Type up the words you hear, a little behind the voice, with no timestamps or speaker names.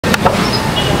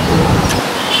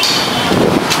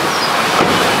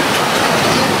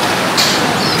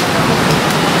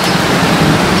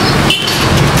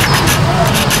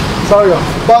பா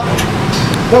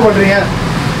என்ன பண்ணுறீங்க?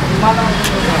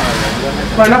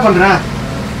 என்ன பண்ணுறேன்?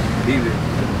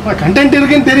 கண்டென்ட்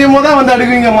இருக்குன்னு தெரியும் போது தான் வந்து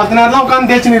அடுக்குவீங்க, மற்ற நேரம் உட்காந்து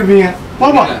தேய்ச்சின்னு இருப்பீங்க.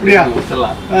 போமா அப்படியா?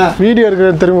 வீடியோ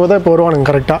இருக்கிறது தெரியும் போது தான் இப்போ வருவானுங்க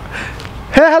கரெக்டாக.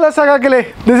 Hey hello சகாக்கிலே,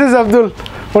 this is Abdul.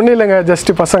 ஒன்றும் இல்லைங்க,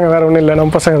 ஜஸ்ட்டு பசங்க, வேறு ஒன்றும் இல்லை,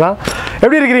 நம்ம பசங்க தான்.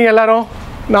 எப்படி இருக்கிறீங்க எல்லோரும்?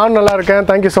 நானும் நல்லா இருக்கேன்,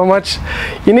 தேங்க்யூ ஸோ மச்.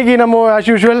 இன்றைக்கி நம்ம ஆஸ்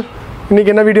யூஷுவல்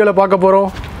இன்றைக்கி என்ன வீடியோவில் பார்க்க போகிறோம்?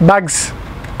 Packs,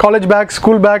 college bags,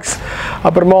 school packs,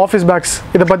 அப்புறமா ஆஃபீஸ் பேக்ஸ்,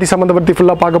 இதை பற்றி சம்மந்தப்படுத்தி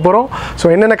ஃபுல்லாக பார்க்க போகிறோம். ஸோ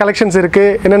என்னென்ன கலெக்ஷன்ஸ்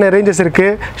இருக்குது, என்னென்ன ரேஞ்சஸ்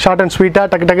இருக்குது, ஷார்ட் அண்ட் ஸ்வீட்டாக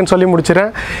டக்குன்னு சொல்லி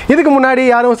முடிச்சிடறேன். இதுக்கு முன்னாடி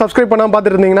யாரும் சப்ஸ்கிரைப் பண்ணாமல்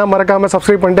பார்த்துட்டு இருந்தீங்கன்னா மறக்காமல்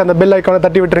சப்ஸ்கிரைப் பண்ணிட்டு அந்த பெல் ஐக்கானை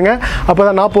தட்டி விட்டுருங்க. அப்போ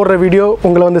தான் நான் போடுற வீடியோ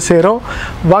உங்களை வந்து சேரும்.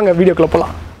 வாங்க வீடியோக்குள்ளே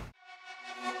போகலாம்.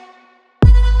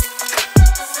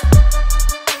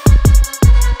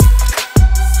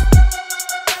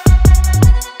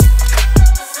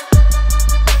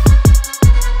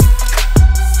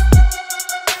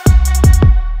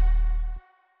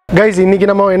 கைஸ், இன்றைக்கி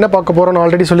நம்ம என்ன பார்க்க போகிறோம்? நான்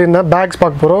ஆல்ரெடி சொல்லியிருந்தேன், பேக்ஸ்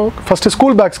பார்க்க போகிறோம். ஃபஸ்ட்டு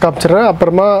ஸ்கூல் பேக்ஸ் காமிச்சிடுறேன்,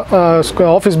 அப்புறமா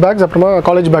ஆஃபீஸ் பேக்ஸ், அப்புறமா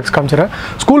காலேஜ் பேக்ஸ் காமிச்சிடுறேன்.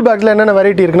 ஸ்கூல் பேக்ஸில் என்னென்ன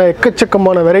வெரைட்டி இருக்குன்னா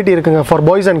எக்கச்சக்கமான வெரைட்டி இருக்குங்க for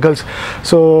boys and girls.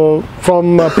 So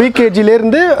from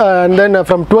ப்ரீகேஜிலேருந்து and then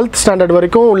from 12th standard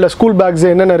வரைக்கும் உள்ள ஸ்கூல் பேக்ஸ்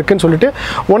என்னென்ன இருக்குதுன்னு சொல்லிட்டு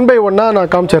ஒன் பை ஒன்னாக நான்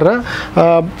காமிச்சிடுறேன்.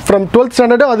 ஃப்ரம் 12th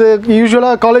ஸ்டாண்டர்டு அது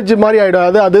யூஸ்வலாக காலேஜ் மாதிரி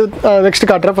ஆகிடும். அது நெக்ஸ்ட்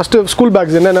காட்டுறேன். ஃபஸ்ட்டு ஸ்கூல்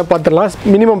பேக்ஸ் என்னென்ன பார்த்துடலாம்.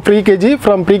 Minimum pre-KG,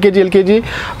 from pre-KG, LKG,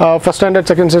 first standard,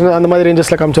 second standard, அந்த மாதிரி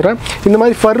ரேஞ்சஸில் காமிச்சிடுறேன். இந்த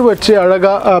மாதிரி ஃபர் வச்சு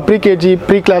அழகாக pre-KG,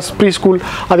 pre class, pre school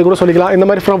அது கூட சொல்லிக்கலாம். இந்த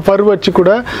மாதிரி ஃப்ரம் ஃபர் வச்சு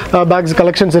கூட பேக்ஸ்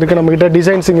கலெக்ஷன்ஸ் இருக்குது நம்மகிட்ட.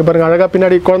 டிசைன்ஸ் இங்கே பாருங்கள், அழகாக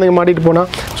பின்னாடி குழந்தைங்க மாட்டிட்டு போனால்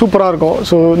சூப்பராக இருக்கும்.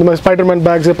 ஸோ இந்த மாதிரி ஸ்பைடர்மேன்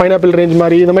பேக்ஸ், பைனாப்பிள் ரேஞ்ச்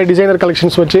மாதிரி இந்த மாதிரி டிசைனர்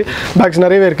கலெக்ஷன்ஸ் வச்சு பேக்ஸ்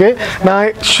நிறையவே இருக்குது. நான்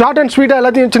ஷார்ட் அண்ட் ஸ்வீட்டாக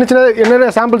எல்லாத்தையும் சின்ன சின்ன என்னென்ன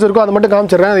சாம்பிள்ஸ் இருக்கோ அதை மட்டும்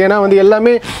காமிச்சிடுறேன். ஏன்னா வந்து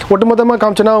எல்லாமே ஒட்டுமொத்தமாக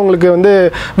காமிச்சேன்னா உங்களுக்கு வந்து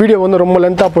வீடியோ வந்து ரொம்ப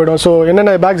லென்த்தாக போயிடும். ஸோ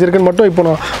என்னென்ன பேக்ஸ் இருக்குன்னு மட்டும் இப்போ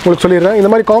நான் உங்களுக்கு சொல்லிடுறேன்.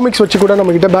 இந்த மாதிரி காமிக்ஸ் வச்சு கூட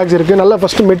நம்மகிட்ட பேக்ஸ் இருக்குது. நல்லா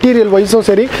ஃபஸ்ட்டு மெட்டீரியல் வைஸும்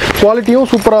சரி, குவாலிட்டியும்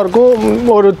சூப்பராக இருக்கும்.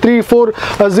 ஒரு 3-4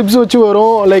 ஜிப்ஸ் வச்சு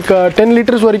வரும். லைக் 10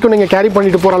 liters வரைக்கும் நீங்கள் கேரி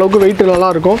பண்ணிட்டு போகிற அளவுக்கு வெயிட்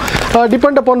நல்லாயிருக்கும்.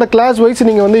 Depend upon the class wise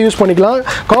நீங்கள் வந்து யூஸ் பண்ணிக்கலாம்.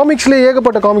 காமிக்ஸ்லேயே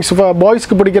ஏகப்பட்ட காமிக்ஸ்,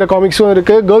 பாய்ஸ்க்கு பிடிக்கிற காமிக்ஸும்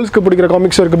இருக்குது, கேர்ள்ஸ்க்கு பிடிக்கிற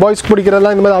காமிக்ஸும் இருக்குது. பாய்ஸ்க்கு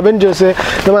பிடிக்கிறதெல்லாம் இந்த மாதிரி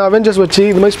அவெஞ்சர்ஸ் வச்சு,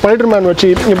 இந்த மாதிரி ஸ்பைடர்மேன் வச்சு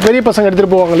பெரிய பசங்க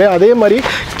எடுத்துகிட்டு போவாங்களே, அதே மாதிரி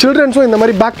சில்ட்ரன்ஸும் இந்த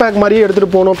மாதிரி பேக் பேக் மாதிரியே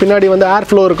எடுத்துகிட்டு போகணும், பின்னாடி வந்து ஏர்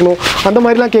ஃப்ளோ இருக்கணும், அந்த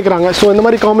மாதிரிலாம் கேட்குறாங்க. ஸோ இந்த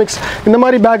மாதிரி காமிக்ஸ், இந்த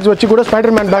மாதிரி பேக்ஸ் வச்சு கூட,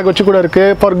 ஸ்பைடர்மேன் பேக் வச்சு கூட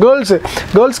இருக்குது. ஃபார்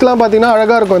கேர்ள்ஸ்க்குலாம் பார்த்தீங்கன்னா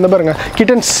அழகாக இருக்கும். இந்த பாருங்கள்,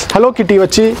 கிட்டன்ஸ் ஹலோ கிட்டி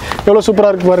வச்சு எவ்வளோ சூப்பராக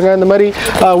இருக்குது பாருங்கள். இந்த மாதிரி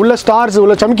உள்ள ஸ்டார்ஸ்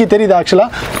உள்ள சம்கி தெரியுது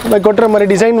ஆக்சுவலாக கொட்டுற மாதிரி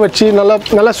டிசைன் வச்சு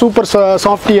நல்லா சூப்பர்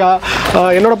சாஃப்டியாக.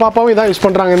 என்னோட பாப்பாவும் இதான் யூஸ்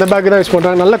பண்ணுறாங்க, இந்த பேக் தான் யூஸ்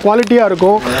பண்ணுறாங்க. நல்ல குவாலிட்டியாக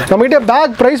இருக்கும். நம்மகிட்ட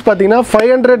பேக் ப்ரைஸ் பார்த்தீங்கன்னா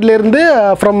 500லேருந்து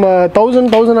ஃப்ரம்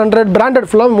 1100 பிராண்டட்,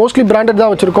 ஃபுல்லாக மோஸ்ட்லி பிராண்டட்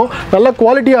தான் வச்சுருக்கோம். நல்ல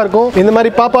குவாலிட்டியாக இருக்கும். இந்த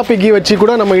மாதிரி பாப்பா பிக்கி வச்சு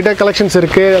கூட நம்மகிட்ட கலெக்ஷன்ஸ்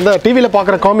இருக்குது. அந்த டிவியில்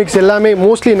பார்க்குற காமிக்ஸ் எல்லாமே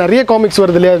மோஸ்ட்லி நிறைய காமிக்ஸ்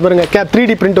வருது இல்லையா? பாருங்கள்,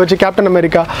 3D பிரிண்ட் வச்சு கேப்டன்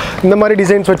அமெரிக்கா இந்த மாதிரி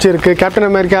டிசைன்ஸ் வச்சு இருக்குது. கேப்டன்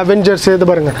அமெரிக்கா, அவெஞ்சர்ஸ், இது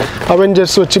பாருங்கள்,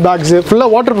 அவெஞ்சர்ஸ் வச்சு பேக்ஸு ஃபுல்லாக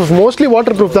water proof, mostly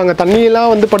water proof தாங்க. தண்ணியெல்லாம்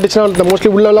வந்து பட்டுச்சுன்னா மோஸ்ட்லி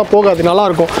உள்ளெல்லாம் போகாது,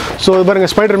 நல்லாயிருக்கும். ஸோ இது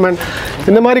பாருங்கள், ஸ்பைடர்மேன்,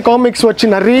 இந்த மாதிரி காமிக்ஸ் வச்சு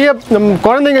நிறைய நம்ம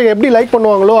குழந்தைங்க எப்படி லைக்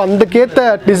பண்ணுவாங்களோ அதுக்கேற்ற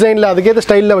டிசைனில், அதுக்கேற்ற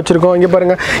ஸ்டைலில் வச்சுருக்கோம். இங்கே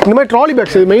பாருங்கள், இந்த மாதிரி ட்ராலி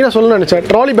பேக்ஸ், இது மெயினாக சொல்லணும்னு நினச்சேன்.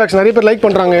 ட்ராலி பேக்ஸ் நிறைய பேர் லைக்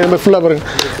பண்ணுறாங்க. இந்த மாதிரி ஃபுல்லாக பாருங்கள்,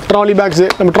 ட்ராலி பேக்ஸு,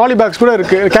 நம்ம ட்ராலி பேக்ஸ் கூட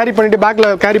இருக்குது. கேரி பண்ணிவிட்டு பேக்கில்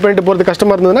கேரி பண்ணிட்டு போகிறது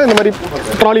கஷ்டமாக இருந்ததுன்னா இந்த மாதிரி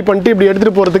ட்ராலி பண்ணிட்டு இப்படி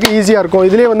எடுத்துகிட்டு போகிறதுக்கு ஈஸியாக இருக்கும்.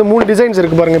 இதிலே வந்து 3 டிசைன்ஸ்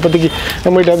இருக்குது பாருங்கள் இப்போதைக்கு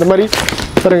நம்மகிட்ட. அந்த மாதிரி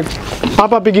பாருங்கள்,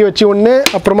 பாப்பா பிக்கி வச்சு ஒன்று,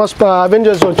 அப்புறமா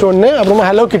அவெஞ்சர்ஸ் வச்சு ஒன்று, அப்புறமா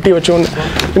ஹலோ கிட்டி வச்சு ஒன்று.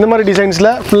 இந்த மாதிரி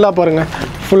டிசைன்ஸில் ஃபுல்லாக பாருங்கள்,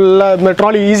 ஃபுல்லாக இந்த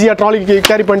ட்ராலி ஈஸியாக ட்ராலி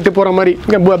கேரி பண்ணிட்டு போகிற மாதிரி.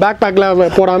 பேக் பேக்கில்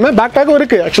போடாமல், பேக் பேக்கும்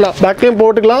இருக்குது ஆக்சுவலாக, பேக்கையும்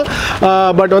போட்டுக்கலாம்.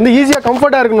 பட் வந்து ஈஸியாக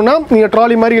கம்ஃபர்ட்டாக இருக்கணும்னா நீங்கள்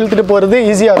ட்ராலி மாதிரி இழுத்துட்டு போகிறது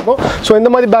ஈஸியாக இருக்கும். ஸோ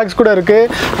இந்த மாதிரி பேக்ஸ் கூட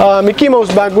இருக்குது. மிக்கி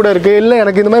மவுஸ் பேக் கூட இருக்குது. இல்லை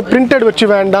எனக்கு இந்த மாதிரி பிரிண்டட் வச்சு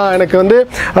வேண்டாம், எனக்கு வந்து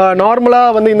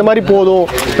நார்மலாக வந்து இந்த மாதிரி போதும்,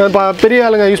 பெரிய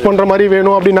ஆளுங்க யூஸ் பண்ணுற மாதிரி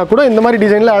வேணும் அப்படின்னா கூட இந்த மாதிரி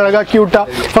டிசைனில் அழகாக க்யூட்டாக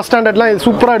ஃபஸ்ட் ஸ்டாண்டர்ட்லாம் இது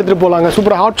சூப்பராக எடுத்துகிட்டு போகலாங்க.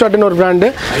 சூப்பராக ஹாட் ஷாட்னு ஒரு பிராண்டு.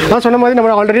 நான் சொன்ன மாதிரி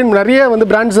நம்ம ஆல்ரெடி நிறைய வந்து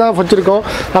பிராண்ட்ஸ் தான் வச்சுருக்கோம்.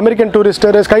 அமெரிக்கன்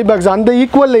டூரிஸ்டர், ஸ்கை பேக்ஸ், அந்த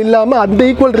ஈக்குவல் இல்லாமல் அந்த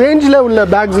ஈக்குவல் ரேஞ்சில் உள்ள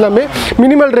பேக்ஸ் எல்லாமே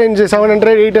மினிமல் ரேஞ்ச்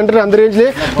 700, 800 அந்த ரேஞ்சிலே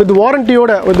வித்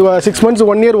வாரண்டியோட, வித் 6 months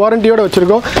 1 year வாரண்டியோட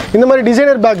வச்சுருக்கோம். இந்த மாதிரி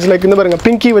டிசைனர் பேக்ஸ் லைக் இந்த பாருங்கள்,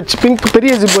 பிங்கி வச்சு, பிங்க்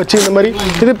பெரிய ஜிப் வச்சு, இந்த மாதிரி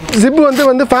இது ஜிப்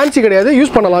வந்து ஃபேன்சி கிடையாது,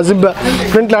 யூஸ் பண்ணலாம். ஜிப்பை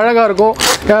ஃப்ரண்ட்டில் அழகாக இருக்கும்.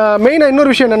 மெயினாக இன்னொரு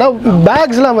விஷயம் என்னென்னா,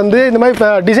 பேக்ஸ்லாம் வந்து இந்த மாதிரி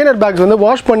டிசைனர் பேக்ஸ் வந்து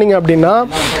வாஷ் பண்ணிங்க அப்படின்னா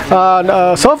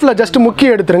சர்ஃபில் ஜஸ்ட் முக்கி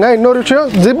எடுத்துருங்க. இன்னொரு விஷயம்,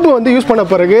 ஜிப்பு வந்து யூஸ் பண்ண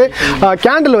பிறகு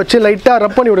கேண்டில் வச்சு லைட்டாக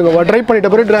ரப் பண்ணி விடுங்க. ட்ரை பண்ணிட்ட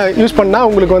பிறகு யூஸ் பண்ணால்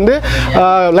உங்களுக்கு வந்து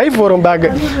லைஃப் வரும் பேக்.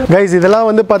 கைஸ், இதெல்லாம்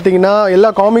வந்து பார்த்தீங்கன்னா எல்லா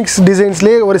காமிக்ஸ்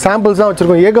டிசைன்ஸ்லேயே ஒரு சாம்பிள்ஸ் தான்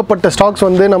வச்சுருக்கோம். ஏகப்பட்ட ஸ்டாக்ஸ்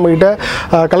வந்து நம்மகிட்ட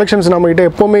கலெக்ஷன்ஸ் நம்மகிட்ட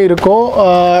எப்போவுமே இருக்கும்.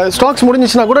 ஸ்டாக்ஸ்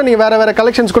முடிஞ்சிச்சுன்னா கூட நீங்கள் வேறு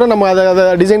கலெக்ஷன்ஸ் கூட நம்ம அதை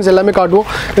டிசைன்ஸ் எல்லாமே காட்டுவோம்.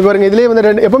 இப்போ பாருங்கள், இதுலேயே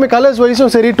வந்து எப்போவுமே கலர்ஸ்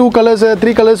வைஸும் சரி, 2 colors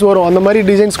 3 கலர்ஸ் வரும் அந்த மாதிரி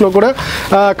டிசைன்ஸ்ல கூட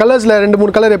கலர்ஸில்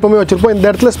 2-3 கலர் எப்பவுமே வச்சிருப்போம். இந்த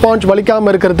இடத்துல ஸ்பாஞ்ச்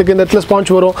வலிக்காமல் இருக்கிறதுக்கு இந்த இடத்துல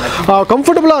ஸ்பாஞ்ச் வரும்.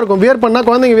 கம்ஃபர்டபுளாக இருக்கும், வியர் பண்ணால்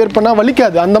குழந்தைங்க வியர் பண்ணால்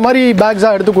வலிக்காது. அந்த மாதிரி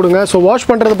பேக்ஸாக எடுத்து கொடுங்க. ஸோ வாஷ்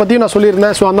பண்ணுறதை பற்றியும் நான்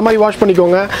சொல்லியிருந்தேன். ஸோ அந்த மாதிரி வாஷ்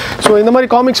பண்ணிக்கோங்க. ஸோ இந்த மாதிரி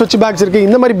காமிக்ஸ் வச்சு பேக்ஸ் இருக்குது.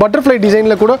 இந்த மாதிரி பட்டர்ஃப்ளை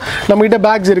டிசைனில் கூட நம்மகிட்ட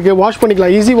பேக்ஸ் இருக்குது. வாஷ்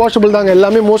பண்ணிக்கலாம், ஈஸி வாஷபிள் தாங்க,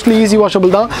 எல்லாமே மோஸ்ட்லி ஈஸி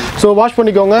வாஷபிள் தான். ஸோ வாஷ்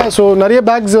பண்ணிக்கோங்க. ஸோ நிறைய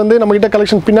பேக்ஸ் வந்து நம்மகிட்ட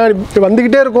கலெக்ஷன் பின்னாடி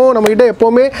வந்துக்கிட்டே இருக்கும். நம்மகிட்ட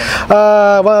எப்போவுமே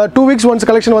 2 weeks ஒன்ஸ்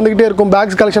கலெக்ஷன் வந்துக்கிட்டே இருக்கும்.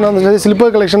 பேக்ஸ் கலெக்ஷனாக இருந்தாலும் சரி,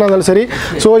 ஸ்லிப்பர் கலெக்ஷனாக இருந்தாலும் சரி.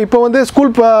 ஸோ இப்போ வந்து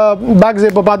ஸ்கூல் பேக்ஸ்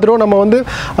இப்போ பார்த்துருவோம். நம்ம வந்து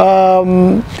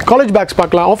காலேஜ் பேக்ஸ்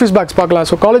பார்க்கலாம், ஆஃபீஸ் பேக்ஸ் பார்க்கலாம்.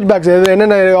 ஸோ காலேஜ் பேக்ஸ்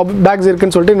என்னென்ன பேக்ஸ்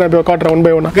இருக்குன்னு சொல்லிட்டு நான் இப்போ காட்டுறேன் ஒன்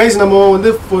பை ஒன். கைஸ் நம்ம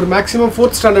வந்து ஒரு மேக்ஸிமம்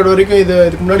 4th ஸ்டாண்டர்ட் வரைக்கும்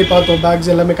இதுக்கு முன்னாடி பார்த்தோம்.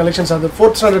 பேக்ஸ் எல்லாமே கலெக்ஷன்ஸ் அது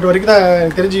 4th ஸ்டாண்டர்ட் வரைக்கும் தான்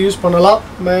எனக்கு தெரிஞ்சு யூஸ் பண்ணலாம்.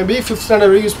 மேபி 5th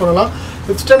ஸ்டாண்டர்ட் வரைக்கும் யூஸ் பண்ணலாம்.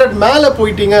 5th ஸ்டாண்டர்ட் மேலே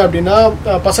போயிட்டீங்க அப்படின்னா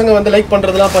பசங்க வந்து லைக்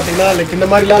பண்ணுறதுலாம் பார்த்தீங்கன்னா லைக் இந்த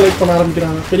மாதிரிலாம் லைக் பண்ண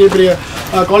ஆரம்பிக்கிறாங்க. பெரிய பெரிய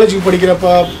காலேஜுக்கு படிக்கிறப்ப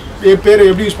பேர்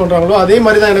எப்படி யூஸ் பண்ணுறாங்களோ அதே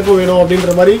மாதிரி தான் எனக்கும் வேணும்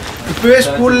அப்படின்ற மாதிரி இப்போவே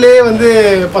ஸ்கூல்லே வந்து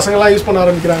பசங்களாம் யூஸ் பண்ண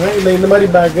ஆரம்பிக்கிறாங்க. இல்லை இந்த மாதிரி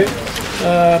பேக்கு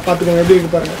பார்த்துக்கோங்க எப்படி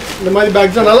இருக்கு பாருங்கள். இந்த மாதிரி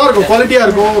பேக்ஸ் தான் நல்லாயிருக்கும், குவாலிட்டியாக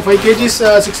இருக்கும். 5 kg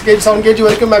 6 kg 7 kg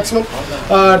வரைக்கும் மேக்ஸிமம்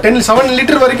 7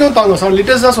 லிட்டர் வரைக்கும் தாங்கும். 7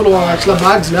 லிட்டர்ஸ் தான் சொல்லுவாங்க ஆக்சுவலாக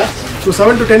பேக்ஸில். ஸோ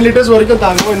 7 to 10 liters வரைக்கும்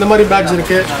தாங்கும். இந்த மாதிரி பேக்ஸ்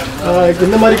இருக்குது.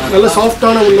 இந்த மாதிரி நல்ல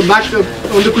சாஃப்டான உள்ள பேக்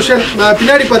வந்து குஷன்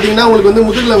பின்னாடி பார்த்தீங்கன்னா உங்களுக்கு வந்து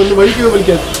முதுகில் வந்து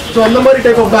வலிக்காது. ஸோ அந்த மாதிரி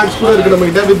டைப் ஆஃப் பேக்ஸ் கூட இருக்குது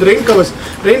நம்மகிட்ட வித் ரெயின் கவர்ஸ்.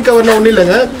 ரெயின் கவர்னால் ஒன்றும்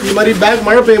இல்லைங்க, இந்த மாதிரி பேக்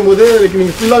மழை பெய்யும் போது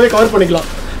நீங்கள் ஃபுல்லாகவே கவர் பண்ணிக்கலாம்.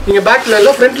 நீங்கள் பேக்கில்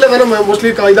இல்லை ஃப்ரண்ட்டில் தானே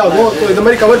மோஸ்ட்லி இதாகும். ஸோ இந்த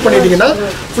மாதிரி கவர் பண்ணிட்டீங்கன்னா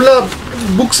ஃபுல்லாக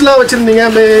புக்ஸ்லாம் வச்சுருந்தீங்க,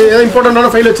 ஏதாவது இம்பார்ட்டண்டான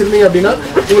ஃபைல் வச்சுருந்தீங்க அப்படின்னா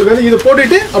உங்களுக்கு வந்து இதை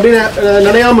போட்டுட்டு அப்படியே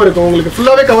நனையாமல் இருக்கும், உங்களுக்கு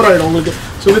ஃபுல்லாகவே கவர் ஆகிடும் உங்களுக்கு.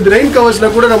 ஸோ வித் ரெயின்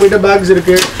கவர்ஸில் கூட நம்மகிட்ட பேக்ஸ்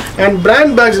இருக்குது. அண்ட்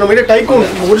பிராண்ட் பேக்ஸ் நம்மகிட்ட டைகூன்,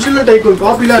 ஒரிஜினல் டைகூன்,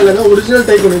 காப்பிலாம் இல்லைங்க, ஒரிஜினல்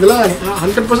டைகூன். இதெல்லாம்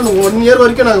 100% 1 year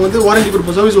வரைக்கும் நாங்கள் வந்து வாரண்டி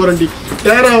கொடுப்போம், சர்வீஸ் வாரண்டி.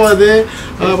 டேர் ஆகாது.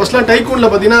 ஃபஸ்ட்லாம் டைகூனில்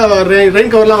பார்த்தீங்கன்னா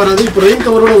ரெயின் கவர்லாம் வராது, இப்போ ரெயின்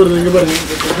கவரோட வருது. இங்கே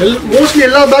பாருங்கள், மோஸ்ட்லி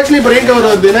எல்லா பேக்ஸ்லையும் இப்போ ரெயின் கவர்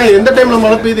வருது. ஏன்னா எந்த டைமில்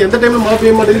மழை பெய்யுது, எந்த டைமில் மழை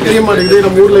பெய்ய மாட்டேங்குது தெரிய மாட்டேங்குது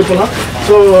நம்ம ஊரில் இப்போலாம்.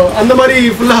 ஸோ அந்த மாதிரி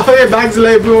ஃபுல்லாகவே பேக்ஸில்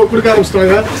இப்போ கொடுக்க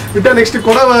ஆரம்பிச்சிட்டாங்க. விட்டால் நெக்ஸ்ட்டு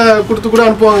கொடவை கொடுத்து கூட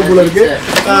அனுப்புவாங்க போல இருக்குது.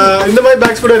 இந்த மாதிரி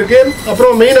பேக்ஸ் கூட இருக்குது.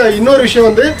 அப்புறம் மெயினாக இன்னொரு விஷயம்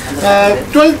வந்து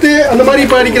 12th அந்த மாதிரி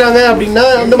இப்போ அடிக்கிறாங்க அப்படின்னா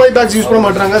அந்த மாதிரி பேக்ஸ் யூஸ் பண்ண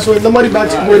மாட்டாங்க. ஸோ இந்த மாதிரி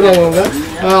பேக்ஸ் போயிடுவாங்க அவங்க.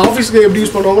 ஆஃபீஸ்க்கு எப்படி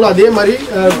யூஸ் பண்ணுவாங்களோ அதே மாதிரி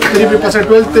பெரிய பெரிய பசங்க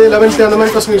 12th 11th அந்த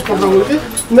மாதிரி பசங்க யூஸ் பண்ணுறவங்களுக்கு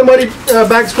இந்த மாதிரி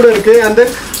பேக்ஸ் கூட இருக்குது. அண்ட்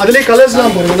தென் அதிலே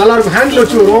கலர்ஸ்லாம் போடுங்க, நல்லாயிருக்கும். ஹேண்டில்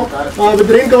வச்சு வரும்,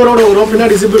 வித் ரெயின் கவரோட வரும்.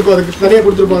 பின்னாடி ஜிப் இருக்கும், அதுக்கு தனியாக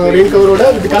கொடுத்துருப்பாங்க ரெயின் கவரோட.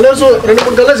 வித் கலர்ஸும்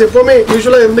 2-3 கலர்ஸ் எப்போவுமே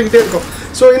யூஸ்வலாக இருந்துக்கிட்டே இருக்கும்.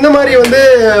 ஸோ இந்த மாதிரி வந்து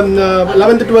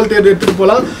 11th 12th எடுத்துகிட்டு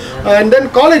போகலாம். அண்ட் தென்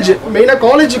காலேஜ், மெயினாக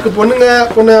காலேஜுக்கு பொண்ணு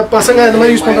பசங்க இந்த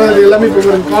மாதிரி யூஸ் பண்ணுறது எல்லாமே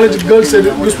இப்போ காலேஜ் கேர்ள்ஸ்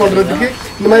யூஸ் பண்ணுறதுக்கு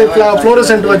இந்த மாதிரி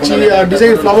ஃப்ளோரசென்ட் வச்சு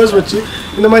டிசைன் ஃப்ளவர்ஸ் வச்சு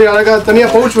இந்த மாதிரி அழகாக தனியாக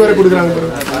பவுச் வேறு கொடுக்குறாங்க.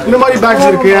 இந்த மாதிரி பேக்ஸ்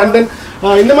இருக்குது. அண்ட் தென்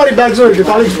இந்த மாதிரி பேக்ஸும் இருக்குது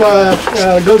காலேஜ்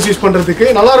கேர்ள்ஸ் யூஸ் பண்ணுறதுக்கு.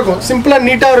 நல்லாயிருக்கும், சிம்பிளாக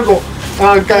நீட்டாக இருக்கும்.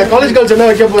 காலேஜ் கேர்ள்ஸ் என்ன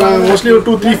வைக்க போகிறாங்க, மோஸ்ட்லி ஒரு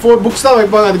 2, 3, 4 புக்ஸ் தான்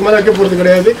வைப்பாங்க, அதுக்கு மேலே வைக்க போகிறது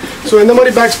கிடையாது. ஸோ இந்த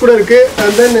மாதிரி பேக்ஸ் கூட இருக்குது.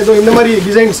 அண்ட் தென் ஏதோ இந்த மாதிரி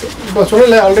டிசைன்ஸ் இப்போ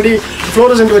சொல்லலை ஆல்ரெடி,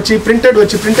 ஃப்ளோரசென்ட் வச்சு பிரிண்டட்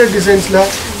டிசைன்ஸில்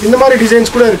இந்த மாதிரி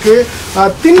டிசைன்ஸ் கூட இருக்குது.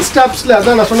 தின் ஸ்டாப்ஸில்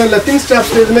அதான் நான் சொன்னேன்ல, தின்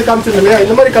ஸ்டாப்ஸில் எதுவுமே காமிச்சிருந்தேன் இல்லையா,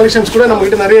 இந்த மாதிரி கலெக்ஷன்ஸ் கூட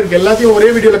நம்மகிட்ட நிறைய இருக்குது. எல்லாத்தையும் ஒரே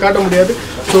வீடியோவில் காட்ட முடியாது.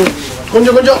 ஸோ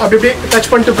கொஞ்சம் அப்படி டச்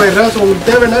பண்ணிட்டு போயிடுறேன். ஸோ உங்களுக்கு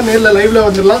தேவைன்னா நேரில் லைவில்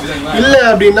வந்துடலாம். இல்லை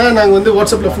அப்படின்னா நாங்கள் வந்து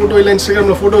வாட்ஸ்அப்பில் ஃபோட்டோ இல்லை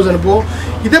இன்ஸ்டாகிராமில் ஃபோட்டோஸ் அனுப்புவோம்.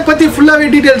 இதை பற்றி ஃபுல்லாகவே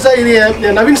டீட்டெயில்ஸாக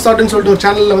இது நவீன் ஸ்டார்ட்னு சொல்லிட்டு ஒரு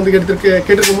சேனலில் வந்து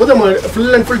கேட்டிருக்கும் போது நம்ம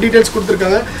ஃபுல் அண்ட் ஃபுல் டீட்டெயில்ஸ்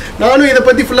கொடுத்துருக்காங்க. நானும் இதை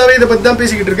பற்றி தான்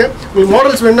பேசிக்கிட்டு இருக்கேன். உங்களுக்கு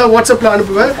மாடல்ஸ் வேணுன்னா வாட்ஸ்அப்பில்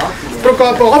அனுப்புவேன்.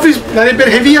 அப்புறம் ஆஃபீஸ் நிறைய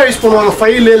பேர் ஹெவியாக யூஸ் பண்ணுவாங்க,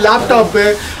 ஃபைலு லேப்டாப்பு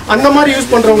அந்த மாதிரி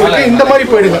யூஸ் பண்ணுறவங்களுக்கு இந்த மாதிரி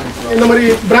போயிடுங்க. இந்த மாதிரி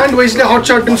பிராண்ட் வைஸ்லேயே ஹாட்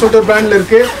ஷாட்னு சொல்லிட்டு ஒரு பிராண்டில்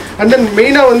இருக்குது. அண்ட் தென்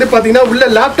மெயினாக வந்து பார்த்தீங்கன்னா உள்ள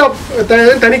லேப்டாப்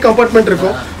தனி கம்பார்ட்மெண்ட்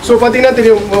இருக்கும். ஸோ பார்த்தீங்கன்னா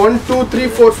தெரியும், 1, 2,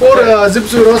 3, 4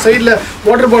 ஜிப்ஸ் வரும். சைடில்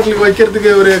வாட்டர் பாட்டிலுக்கு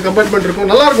வைக்கிறதுக்கு ஒரு கம்பார்ட்மெண்ட் இருக்கும்.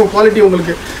 நல்லாயிருக்கும் குவாலிட்டி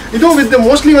உங்களுக்கு. இதுவும் வித்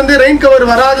மோஸ்ட்லி வந்து ரெயின் கவர்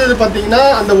வராதது பார்த்தீங்கன்னா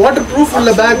அந்த வாட்டர் ப்ரூஃப்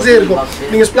உள்ள பேக்ஸே இருக்கும்.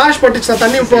 நீங்கள் ஸ்ப்ளாஷ் பட்டுச்சுன்னா,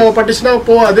 தண்ணி பட்டுச்சுன்னா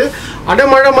போகாது,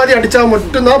 அடைமழை மாதிரி அடித்தா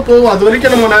மட்டும்தான் போகும். அது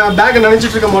வரைக்கும் நம்ம பேக்கை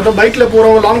நினைச்சிட்டு இருக்க மாட்டோம். பைக்கில்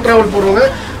போகிறவங்க, லாங் ட்ராவல் போகிறவங்க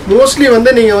மோஸ்ட்லி வந்து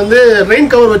நீங்கள் வந்து ரெயின்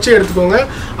கவர் வச்சு எடுத்துக்கோங்க,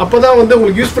 அப்போ தான் வந்து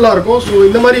உங்களுக்கு யூஸ்ஃபுல்லாக இருக்கும். ஸோ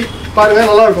இந்த மாதிரி பாருங்கள்,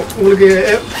 நல்லாயிருக்கும். உங்களுக்கு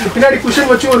பின்னாடி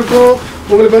குஷன் வச்சும் இருக்கும்.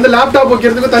 உங்களுக்கு வந்து லேப்டாப்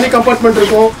வைக்கிறதுக்கு தனி கம்பார்ட்மெண்ட்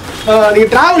இருக்கும்.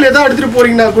 நீங்கள் ட்ராவல் எதாவது எடுத்துகிட்டு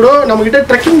போகிறீங்கன்னா கூட நம்மகிட்ட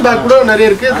ட்ரெக்கிங் பேக் கூட நிறைய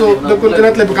இருக்குது. ஸோ இந்த கொஞ்ச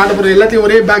நேரத்தில் இப்போ காட்ட போகிறேன். எல்லாத்தையும்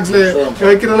ஒரே பேக்ஸில்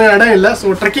வைக்கிறதுனா இடம் இல்லை.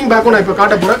 ஸோ ட்ரெக்கிங் பேக்கும் நான் இப்போ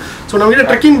காட்ட போகிறேன். ஸோ நம்மகிட்ட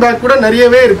ட்ரெக்கிங் பேக் கூட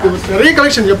நிறையவே இருக்குது. நிறைய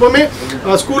கலெக்ஷன். எப்போவுமே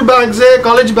school bags,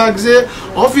 college bags,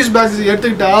 office packs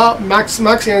எடுத்துக்கிட்டால்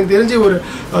மேக்ஸ் எனக்கு தெரிஞ்சு ஒரு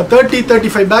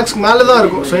 30-35 பேக்ஸ்க்கு மேலே தான்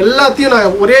இருக்கும். ஸோ எல்லாத்தையும்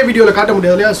நான் ஒரே வீடியோவில் காட்ட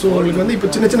முடியாது இல்லையா. ஸோ உங்களுக்கு வந்து இப்போ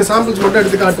சின்ன சாம்பிள்ஸ் மட்டும்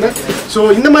எடுத்து காட்டுறேன். ஸோ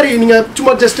இந்த மாதிரி நீங்கள்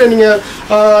சும்மா ஜஸ்ட்டு நீங்கள்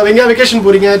எங்கேயா வெக்கேஷன்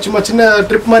போகிறீங்க, சும்மா சின்ன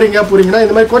ட்ரிப் மாதிரி எங்கேயா போகிறீங்கன்னா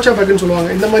இந்த மாதிரி கோச்சா பேக்குன்னு சொல்லுவாங்க.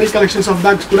 இந்த மாதிரி கலெக்ஷன்ஸ் ஆஃப்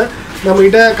பேக்ஸ் கூட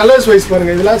நம்மகிட்ட கலர்ஸ் வைஸ்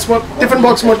பாருங்கள். இதெல்லாம் டிஃபன்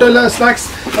பாக்ஸ் மட்டும் இல்லை, ஸ்நாக்ஸ்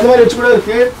அந்த மாதிரி வச்சு கூட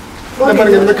இருக்குது.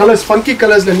 இந்த கலர்ஸ் ஃபங்கி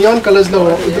கலர்ஸில் நியான் கலர்ஸில்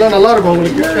வரும். இதெல்லாம் நல்லாயிருக்கும்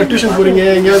உங்களுக்கு. டியூஷன் போகிறீங்க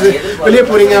எங்கேயாவது வெளியே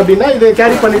போகிறீங்க அப்படின்னா இதை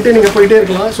கேரி பண்ணிவிட்டு நீங்கள் போயிட்டே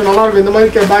இருக்கலாம். ஸோ நல்லாயிருக்கும். இந்த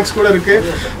மாதிரி பேக்ஸ் கூட இருக்குது.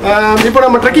 இப்போ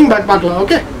நம்ம ட்ரெக்கிங் பேக் பார்க்கலாம்.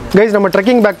 ஓகே கைஸ், நம்ம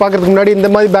ட்ரெக்கிங் பேக் பார்க்குறதுக்கு முன்னாடி இந்த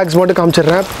மாதிரி பேக்ஸ் மட்டும்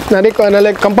காமிச்சிடுறேன். நல்ல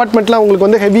கம்பார்ட்மெண்ட்லாம் உங்களுக்கு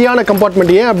வந்து ஹெவியான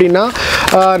கம்பார்ட்மெண்ட். ஏன் அப்படின்னா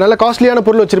நல்ல காஸ்ட்லியான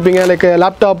பொருள் வச்சுருப்பீங்க. லைக்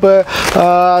லேப்டாப்பு,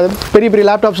 பெரிய பெரிய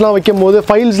லேப்டாப்ஸ்லாம் வைக்கும் போது,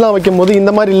 ஃபைல்ஸ்லாம் வைக்கும் போது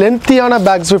இந்த மாதிரி லென்த்தியான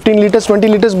பேக்ஸ் 15 லிட்டர்ஸ் 20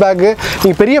 லிட்டர்ஸ் பேக்கு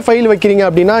நீங்கள் பெரிய ஃபைல் வைக்கிறீங்க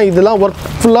அப்படின்னா இதெல்லாம்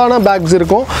ஒர்க்ஃபுல்லான பேக்ஸ்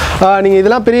இருக்கும். நீங்கள்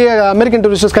இதெல்லாம் பெரிய அமெரிக்கன்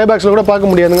டூரிஸ்ட் ஸ்கை பேக்ஸில் கூட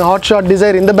பார்க்க முடியாதுங்க. ஹாட் ஷாட்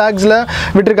டிசைர் இந்த பேக்ஸில்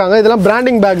விட்டுருக்காங்க. இதெல்லாம்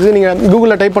பிராண்டிங் பேக்ஸ். நீங்கள்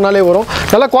கூகுளில் டைப் பண்ணாலே வரும்.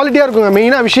 நல்லா குவாலிட்டியாக இருக்குங்க.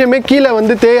 மெயினாக விஷயமே கீழே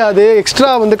வந்து தேயாது.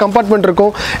 எக்ஸ்ட்ரா வந்து கம்பார்ட்மெண்ட்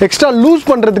இருக்கும். எக்ஸ்ட்ரா லூஸ்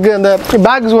பண்ணுறதுக்கு அந்த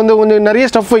பேக்ஸ் வந்து கொஞ்சம் நிறைய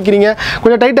ஸ்டஃப் வைக்கிறீங்க,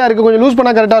 கொஞ்சம் டைட்டாக இருக்குது, கொஞ்சம் லூஸ்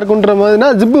பண்ணால் கரெக்டாக இருக்குன்ற மாதிரினா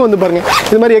ஜிப்பு வந்து பாருங்கள்.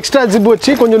 இது மாதிரி எக்ஸ்ட்ரா ஜிப்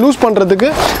வச்சு கொஞ்சம் லூஸ் பண்ணுறதுக்கு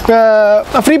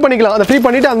ஃப்ரீ பண்ணிக்கலாம். அதை ஃப்ரீ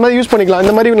பண்ணிவிட்டு அந்த மாதிரி யூஸ் பண்ணிக்கலாம்.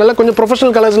 இந்த மாதிரி நல்லா கொஞ்சம்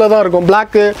ப்ரொஃபஷனல் கலர்ஸில் தான் இருக்கும்.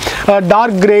 பிளாக்கு,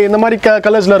 டார்க் கிரே இந்த மாதிரி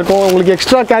கலர்ஸில் இருக்கும். உங்களுக்கு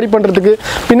எக்ஸ்ட்ரா கேரி பண்ணுறதுக்கு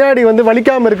பின்னாடி வந்து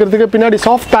வலிக்காமல் இருக்கிறதுக்கு பின்னாடி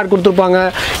சாஃப்ட் பேட் கொடுத்துருப்பாங்க.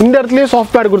 இந்த இடத்துலையும்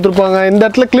சாஃப்ட் பேட் கொடுத்துருப்பாங்க. இந்த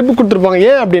இடத்துல கிளிப் கொடுத்துருப்பாங்க.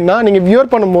 ஏன் அப்படின்னா நீங்கள்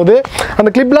வியர் பண்ணும்போது அந்த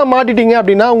கிளிப்லாம் மாட்டிட்டீங்க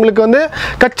அப்படின்னா உங்களுக்கு வந்து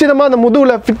கச்சிதமாக அந்த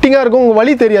முதுகில் ஃபிட்டிங்காக இருக்கும். உங்கள்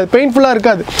வலி தெரியாது, பெயின்ஃபுல்லாக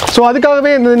இருக்காது. ஸோ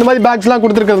அதுக்காகவே இந்த மாதிரி பேக்ஸ்லாம்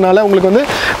கொடுத்துருக்கிறதுனால உங்களுக்கு வந்து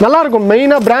நல்லாயிருக்கும்.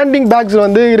 மெயினாக பிராண்டிங் பேக்ஸ்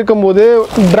வந்து இருக்கும்போது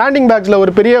பிராண்டிங் பேக்ஸில்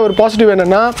ஒரு பெரிய ஒரு பாசிட்டிவ்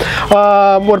என்னென்னா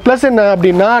ஒரு ப்ளஸ் என்ன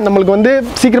அப்படின்னா நம்மளுக்கு வந்து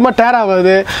சீக்கிரமாக டேர்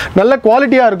ஆகாது, நல்ல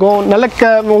குவாலிட்டியாக இருக்கும், நல்ல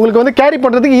உங்களுக்கு வந்து கேரி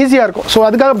பண்ணுறதுக்கு ஈஸியாக இருக்கும். ஸோ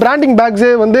அதுக்காக பிராண்டிங் பேக்ஸு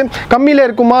வந்து கம்மியில்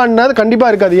இருக்குமான்றது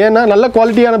கண்டிப்பாக இருக்காது. ஏன்னா நல்ல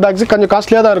குவாலிட்டியான பேக்ஸு கொஞ்சம்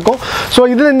காஸ்ட்லியாக தான் இருக்கும். ஸோ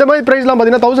இது இந்த மாதிரி ப்ரைஸ்லாம்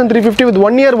பார்த்தீங்கன்னா 1350 வித்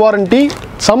 1 இயர் வாரண்ட்டி.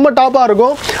 செம்ம டாப்பாக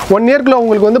இருக்கும். 1 இயர்க்குள்ள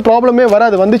உங்களுக்கு வந்து ப்ராப்ளமே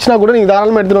வராது. வந்துச்சுன்னா கூட நீங்கள்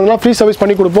தாராளமாக எடுத்துகிட்டு வந்தாலும் ஃப்ரீ சர்வீஸ்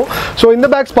பண்ணி கொடுப்போம். ஸோ இந்த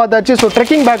பேக்ஸ் பார்த்தாச்சு. ஸோ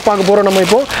ட்ரெக்கிங் பேக் பார்க்க போகிறோம் நம்ம.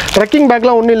 இப்போ ட்ரெக்கிங்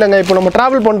பேக்லாம் ஒன்றும் இல்லைங்க. இப்போ நம்ம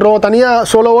ட்ராவல் பண்ணுறோம், தனியாக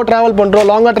சோலோவோ ட்ராவல் பண்ணுறோம்,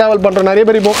 லாங்காக ட்ராவல் பண்ணுறோம். நிறைய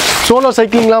பேர் இப்போ சோலோ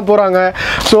சைக்கிளிங்லாம் போகிறாங்க.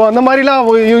 ஸோ அந்த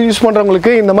மாதிரிலாம் யூஸ்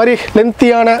பண்ணுறவங்களுக்கு இந்த மாதிரி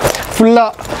லென்த்தியான ஃபுல்லாக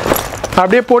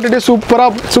அப்படியே போட்டுட்டு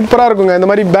சூப்பராக இருக்குங்க. இந்த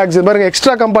மாதிரி பேக்ஸ் பாருங்கள்.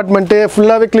 எக்ஸ்ட்ரா கம்பார்ட்மெண்ட்டு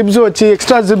ஃபுல்லாகவே கிளிப்ஸ் வச்சு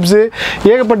எக்ஸ்ட்ரா ஜிப்ஸு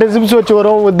ஏகப்பட்ட ஜிப்ஸ் வச்சு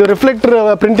வரும். வித் ரிஃப்ளெக்டர்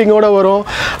பிரிண்டிங்கோடு வரும்.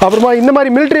 அப்புறமா இந்த மாதிரி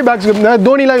மிலிட்ரி பேக்ஸ்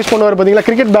தோனிலாம் யூஸ் பண்ணுவார் பார்த்தீங்களா,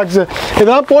 கிரிக்கெட் பேக்ஸ்.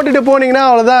 இதெல்லாம் போட்டுட்டு போனீங்கன்னா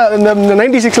அவ்வளோதான். இந்த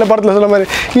 96 படத்தில் சொன்ன மாதிரி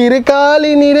இரு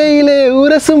காலி நிறையிலே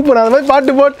உரசும் போன அந்த மாதிரி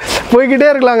பாட்டு போய்கிட்டே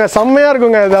இருக்கலாங்க. செம்மையாக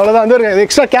இருக்குங்க. அது அவ்வளோதான். வந்து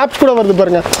எக்ஸ்ட்ரா கேப்ஸ் கூட வருது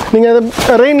பாருங்கள். நீங்கள்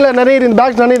அது ரெயினில் நிறைய இந்த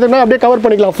பேக்ஸ் நினைத்தோன்னா அப்படியே கவர்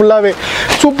பண்ணிக்கலாம் ஃபுல்லாகவே.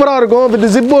 சூப்பராக இருக்கும். With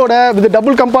ஜிப்போட with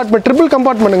double compartment triple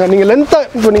கம்பார்ட்மெண்ட்டுங்க. நீங்கள் லென்த்தாக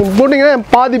இப்போ நீங்கள் போட்டிங்கன்னா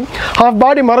பாதி ஹாஃப்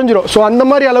பாடி மறைஞ்சிரும். ஸோ அந்த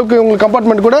மாதிரி அளவுக்கு உங்களுக்கு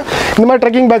கம்பார்ட்மெண்ட் கூட இந்த மாதிரி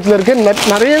ட்ரெக்கிங் பேக்ஸில் இருக்குது.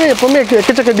 நிறையவே எப்போவுமே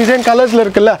எக்கச்சக்க டிசைன் கலர்ஸில்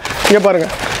இருக்குல்ல. இங்கே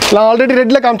பாருங்கள், நான் ஆல்ரெடி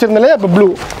ரெட்டில் காமிச்சிருந்தேன். இப்போ ப்ளூ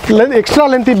எக்ஸ்ட்ரா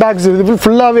லென்த்தி பேக்ஸ். இது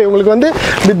ஃபுல்லாகவே உங்களுக்கு வந்து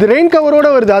வித் ரெயின் கவரோடு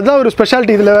வருது. அதுதான் ஒரு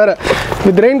ஸ்பெஷாலிட்டி. இதில் வேறு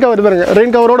வித் ரெயின் கவர் பாருங்க.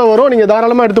 ரெயின் கவரோடு வரும். நீங்கள்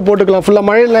தாராளமாக எடுத்து போட்டுக்கலாம். ஃபுல்லாக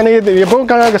மழையில் நினைது.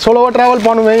 எப்பவும் சோலோவாக ட்ராவல்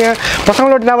பண்ணுவீங்க,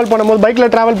 பசங்களோட ட்ராவல் பண்ணும்போது,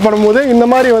 பைக்கில் ட்ராவல் பண்ணும்போது இந்த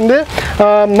மாதிரி வந்து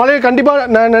மழை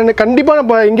கண்டிப்பாக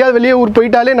இப்போ எங்கேயாவது வெளியே ஊர்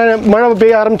போயிட்டாலே மழை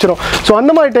பெய்ய ஆரம்பிச்சிடும். ஸோ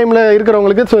அந்த மாதிரி டைமில்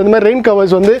இருக்கிறவங்களுக்கு ஸோ இந்த மாதிரி ரெயின்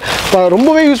கவர்ஸ் வந்து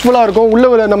ரொம்பவே யூஸ்ஃபுல்லாக இருக்கும்.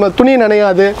 உள்ளே நம்ம துணி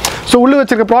நனையாது. ஸோ உள்ளே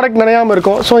வச்சிருக்க ப்ராடக்ட் நனையாமல்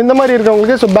இருக்கும். ஸோ இந்த மாதிரி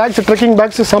இருக்கிறவங்களுக்கு ஸோ பேக்ஸ் ட்ரெக்கிங்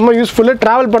பேக்ஸ் செம்ம யூஸ்ஃபுல்லு.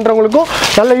 ட்ராவல் பண்ணுறவங்களுக்கும்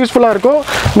நல்ல யூஸ்ஃபுல்லாக இருக்கும்.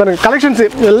 கலெக்ஷன்ஸ்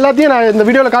எல்லாத்தையும் நான் இந்த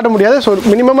வீடியோவில் காட்ட முடியாது. ஸோ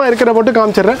மினிமமாக இருக்கிற மட்டும்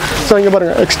காமிச்சிடுறேன். ஸோ இங்கே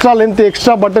பாருங்கள், extra length,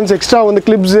 extra buttons, extra வந்து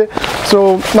கிளிப்ஸு. ஸோ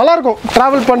நல்லாயிருக்கும்.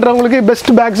 ட்ராவல் பண்ணுறவங்களுக்கு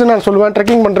பெஸ்ட் பேக்ஸ்னு நான் சொல்லுவேன்.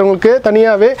 ட்ரெக்கிங் பண்ணுறவங்களுக்கு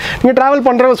தனியாகவே. நீங்கள் ட்ராவல்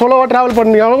பண்ணுறவங்க சோலோவாக ட்ராவல்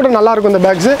பண்ணுறீங்க கூட நல்லாயிருக்கும் இந்த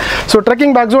பேக்ஸு. ஸோ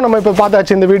ட்ரெக்கிங் பேக்ஸும் நம்ம இப்போ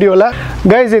பார்த்தாச்சு இந்த வீடியோவில்.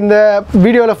 கைஸ், இந்த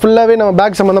வீடியோவில் ஃபுல்லாகவே நம்ம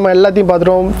பேக் சம்மந்தமாக எல்லாத்தையும்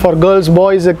பார்த்துருவோம். For girls,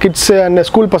 boys, kids and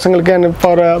school பசங்களுக்கு and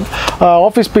for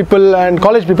office people and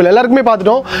college people எல்லாருக்குமே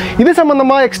பார்த்துட்டோம். இது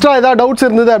சம்மந்தமாக எக்ஸ்ட்ரா ஏதாவது டவுட்ஸ்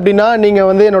இருந்தது அப்படின்னா நீங்கள்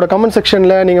வந்து என்னோட கமெண்ட்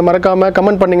செக்ஷனில் நீங்கள் மறக்காமல்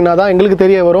கமெண்ட் பண்ணிங்கன்னா தான் எங்களுக்கு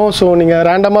தெரிய வரும். ஸோ நீங்கள்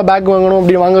ரேண்டமாக பேக் வாங்கணும்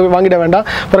அப்படின்னு வாங்கிட வேண்டாம்.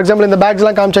 ஃபார் எக்ஸாம்பிள் இந்த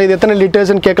பேக்ஸ்லாம் காமிச்சா இது எத்தனை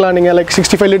லிட்டர்ஸ்னு கேட்கலாம். நீங்கள் லைக்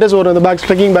 65 லிட்டர்ஸ் வரும் இந்த பேக்ஸ்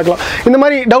ட்ரெக்கிங் பேக்லாம். இந்த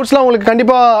மாதிரி டவுட்ஸ்லாம் உங்களுக்கு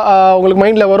கண்டிப்பாக உங்களுக்கு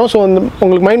மைண்டில் வரும். ஸோ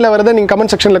உங்களுக்கு மைண்டில் வரதை நீங்கள்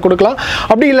கமெண்ட் செக்ஷனில் கொடுக்கலாம்.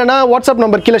 அப்படி இல்லைனா வாட்ஸ்அப்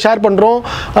நம்பர் கீழே ஷேர் பண்ணுறோம்.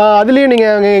 அதுலேயும்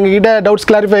நீங்கள் எங்ககிட்ட டவுட்ஸ்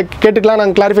கேட்டுக்கலாம்.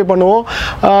 நாங்கள் கிளாரிஃபை பண்ணுவோம்.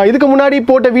 இதுக்கு முன்னாடி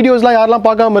போட்ட வீடியோஸ்லாம் யாரெல்லாம்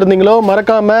பார்க்காம இருந்தீங்களோ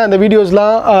மறக்காமல் அந்த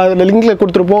வீடியோஸ்லாம் அதில் லிங்கில்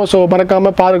கொடுத்துருப்போம். ஸோ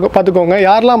மறக்காமல் பார்த்துக்கோங்க.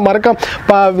 யாரெல்லாம்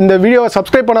இந்த வீடியோவை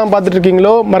சப்ஸ்கிரைப் பண்ணாமல் பார்த்துட்டு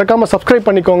இருக்கீங்களோ மறக்காமல் சப்ஸ்கிரைப்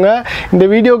பண்ணிக்கோங்க. இந்த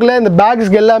வீடியோக்குள்ள இந்த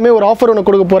பேக்ஸ்க்கு எல்லாமே ஒரு ஆஃபர் ஒன்று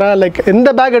கொடுக்க போகிறேன். லைக் எந்த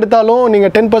பேக் எடுத்தாலும்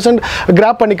நீங்கள் 10%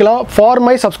 கிராப் பண்ணிக்கலாம் ஃபார்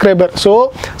மை சப்ஸ்கிரைபர். ஸோ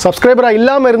சப்ஸ்கிரைபராக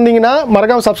இல்லாமல் இருந்தீங்கன்னா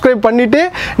மறக்காமல் சப்ஸ்கிரைப் பண்ணிவிட்டு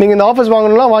நீங்கள் இந்த ஆஃபர்ஸ்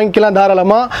வாங்கணும்லாம் வாங்கிக்கலாம்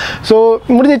தாராளமாக. ஸோ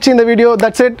முடிஞ்சிச்சு இந்த video.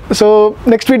 That's it. So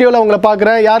next வீடியோவில் உங்களை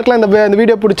பார்க்குறேன். யாருக்கெல்லாம் இந்த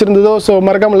வீடியோ பிடிச்சிருந்ததோ ஸோ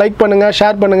மறக்காமல் லைக் பண்ணுங்கள்,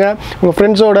 ஷேர் பண்ணுங்கள் உங்கள்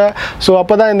ஃப்ரெண்ட்ஸோட. ஸோ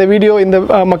அப்போ தான் இந்த வீடியோ இந்த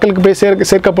மக்களுக்கு போய்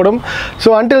சேர்க்கப்படும். So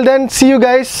until then, see you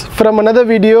guys from another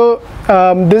video.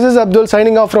 This is Abdul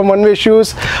signing off from One Way Shoes.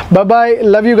 Bye bye.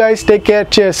 Love you guys. Take care.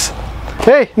 Cheers.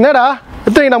 Hey, என்னடா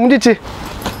எத்தனை நான் முடிஞ்சிச்சு.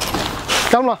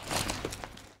 காமலாம்.